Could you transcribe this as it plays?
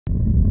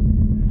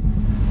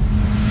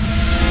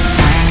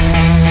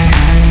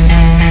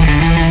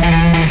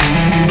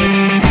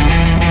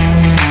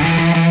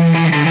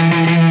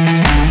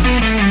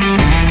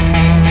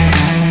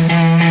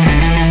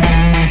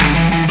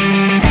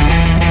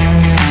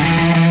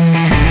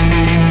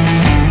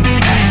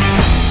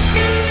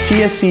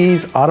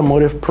TSC's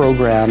automotive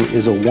program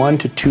is a 1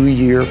 to 2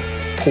 year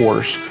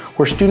course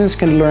where students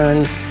can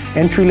learn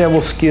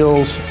entry-level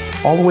skills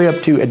all the way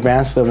up to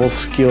advanced level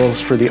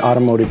skills for the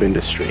automotive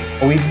industry.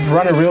 We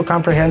run a real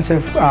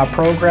comprehensive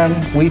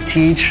program. We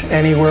teach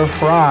anywhere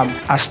from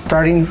a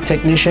starting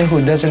technician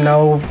who doesn't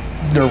know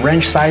the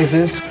wrench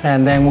sizes,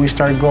 and then we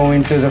start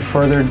going to the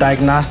further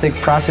diagnostic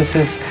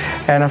processes,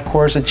 and of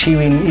course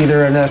achieving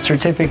either a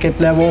certificate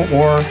level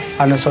or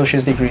an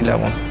associate's degree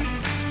level.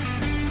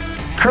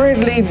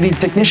 Currently, the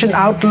technician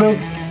outlook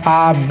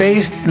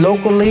based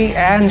locally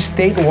and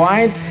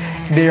statewide,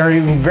 they are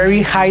in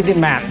very high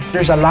demand.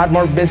 There's a lot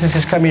more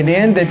businesses coming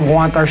in that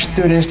want our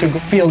students to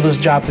fill those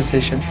job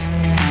positions.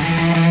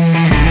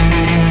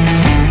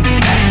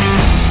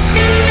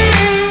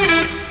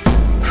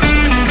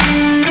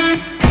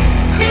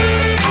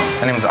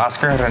 My name is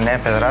Oscar Rene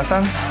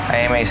Pedraza. I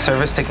am a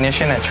service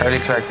technician at Charlie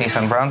Clark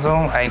Nissan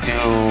Brownsville. I do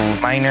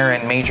minor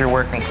and major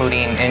work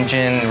including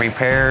engine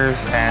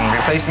repairs and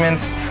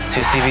replacements to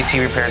CVT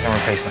repairs and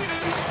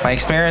replacements. My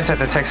experience at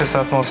the Texas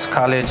Southmost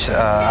College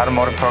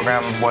Automotive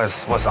Program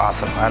was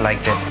awesome. I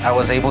liked it. I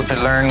was able to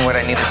learn what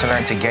I needed to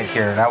learn to get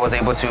here. I was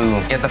able to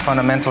get the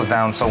fundamentals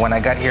down, so when I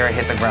got here, I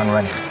hit the ground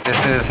running.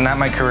 This is not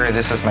my career,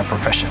 this is my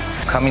profession.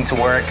 Coming to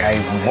work, I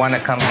want to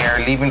come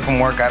here. Leaving from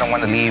work, I don't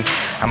want to leave.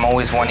 I'm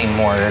always wanting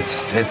more.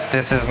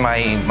 This is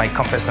my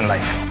compass in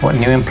life. What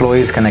new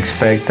employees can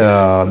expect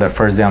their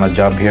first day on the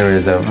job here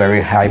is a very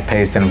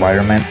high-paced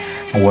environment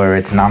where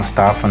it's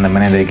non-stop from the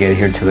minute they get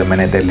here to the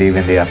minute they leave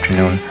in the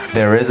afternoon.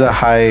 There is a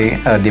high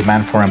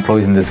demand for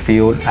employees in this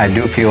field. I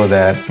do feel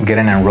that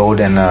getting enrolled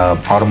in an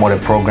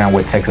automotive program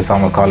with Texas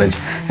Southmost College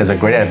is a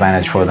great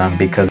advantage for them,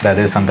 because that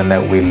is something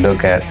that we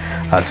look at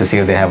to see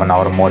if they have an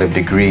automotive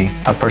degree.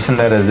 A person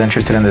that is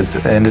interested in this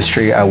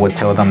industry, I would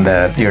tell them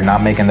that you're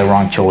not making the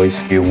wrong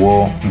choice. You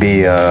will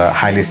be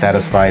highly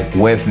satisfied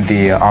with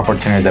the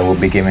opportunities that will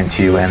be given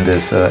to you in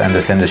this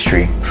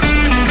industry.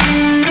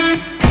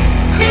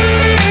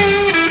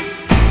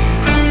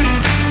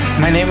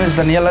 My name is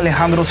Daniel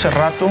Alejandro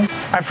Cerrato.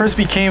 I first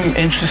became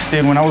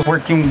interested when I was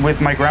working with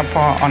my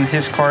grandpa on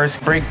his cars,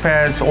 brake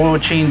pads, oil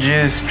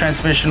changes,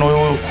 transmission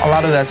oil, a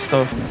lot of that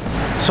stuff.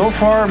 So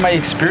far, my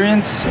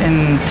experience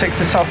in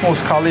Texas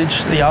Southmost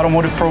College, the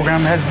automotive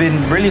program, has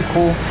been really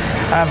cool.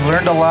 I've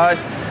learned a lot,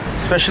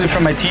 especially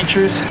from my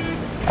teachers.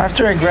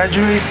 After I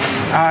graduate,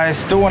 I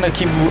still want to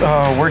keep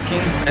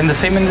working in the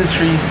same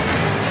industry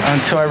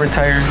until I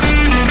retire.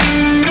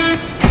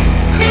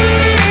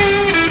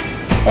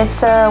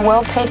 It's a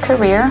well-paid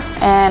career,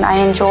 and I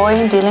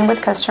enjoy dealing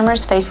with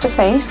customers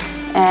face-to-face,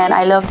 and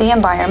I love the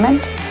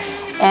environment.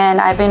 And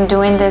I've been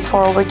doing this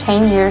for over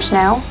 10 years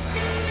now,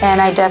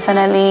 and I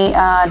definitely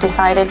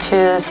decided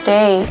to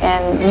stay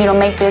and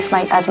make this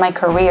as my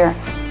career.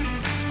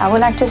 I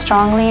would like to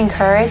strongly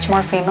encourage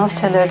more females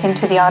to look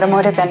into the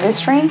automotive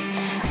industry.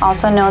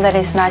 Also know that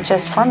it's not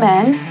just for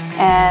men,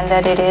 and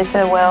that it is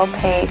a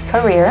well-paid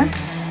career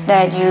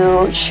that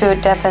you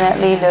should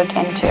definitely look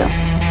into.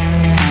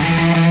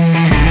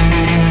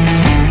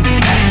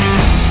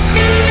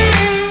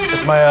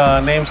 My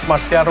name's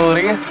Marcial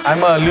Rodriguez.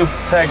 I'm a loop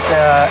tech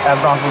at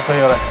Brownsville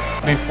Toyota.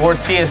 Before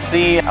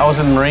TSC, I was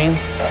in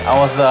Marines. I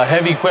was a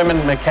heavy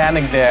equipment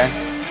mechanic there,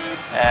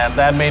 and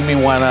that made me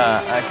want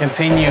to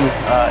continue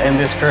in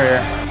this career.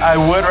 I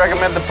would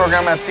recommend the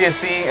program at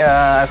TSC.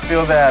 I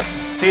feel that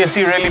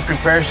TSC really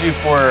prepares you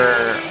for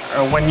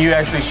when you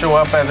actually show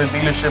up at the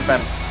dealership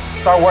and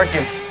start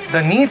working.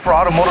 The need for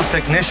automotive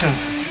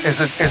technicians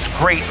is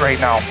great right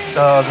now.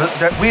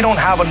 We don't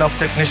have enough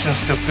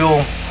technicians to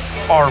fill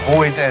our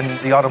void in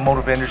the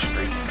automotive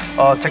industry.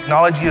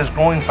 Technology is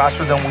growing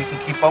faster than we can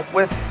keep up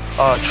with.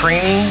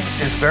 Training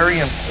is very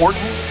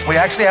important. We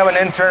actually have an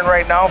intern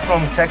right now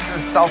from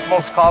Texas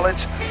Southmost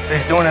College.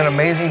 He's doing an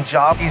amazing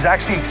job. He's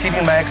actually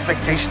exceeding my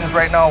expectations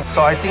right now.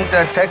 So I think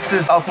that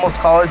Texas Southmost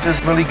College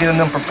is really getting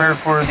them prepared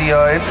for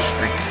the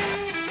industry.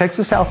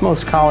 Texas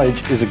Southmost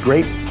College is a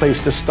great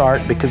place to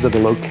start because of the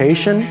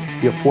location,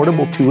 the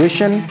affordable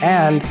tuition,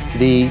 and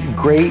the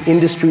great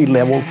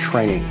industry-level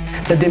training.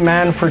 The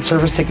demand for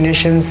service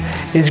technicians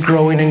is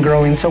growing and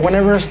growing, so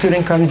whenever a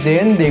student comes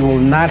in, they will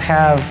not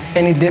have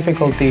any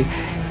difficulty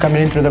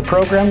coming into the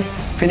program,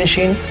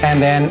 finishing, and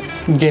then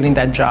getting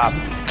that job.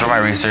 Through my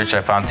research,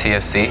 I found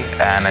TSC,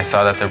 and I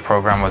saw that their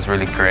program was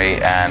really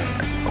great, and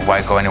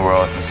why go anywhere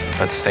else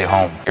but stay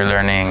home? You're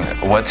learning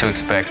what to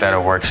expect at a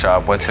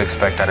workshop, what to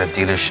expect at a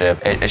dealership.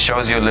 It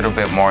shows you a little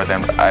bit more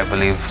than I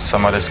believe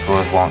some other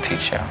schools won't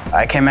teach you.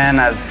 I came in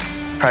as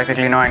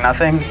practically knowing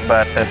nothing,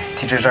 but the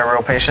teachers are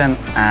real patient,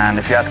 and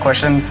if you ask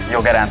questions,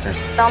 you'll get answers.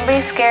 Don't be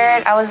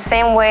scared. I was the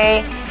same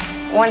way.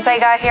 Once I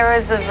got here, it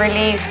was a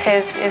relief,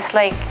 because it's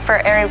like for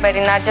everybody,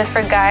 not just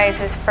for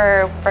guys, it's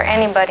for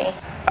anybody.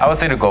 I would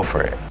say to go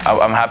for it.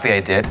 I'm happy I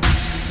did.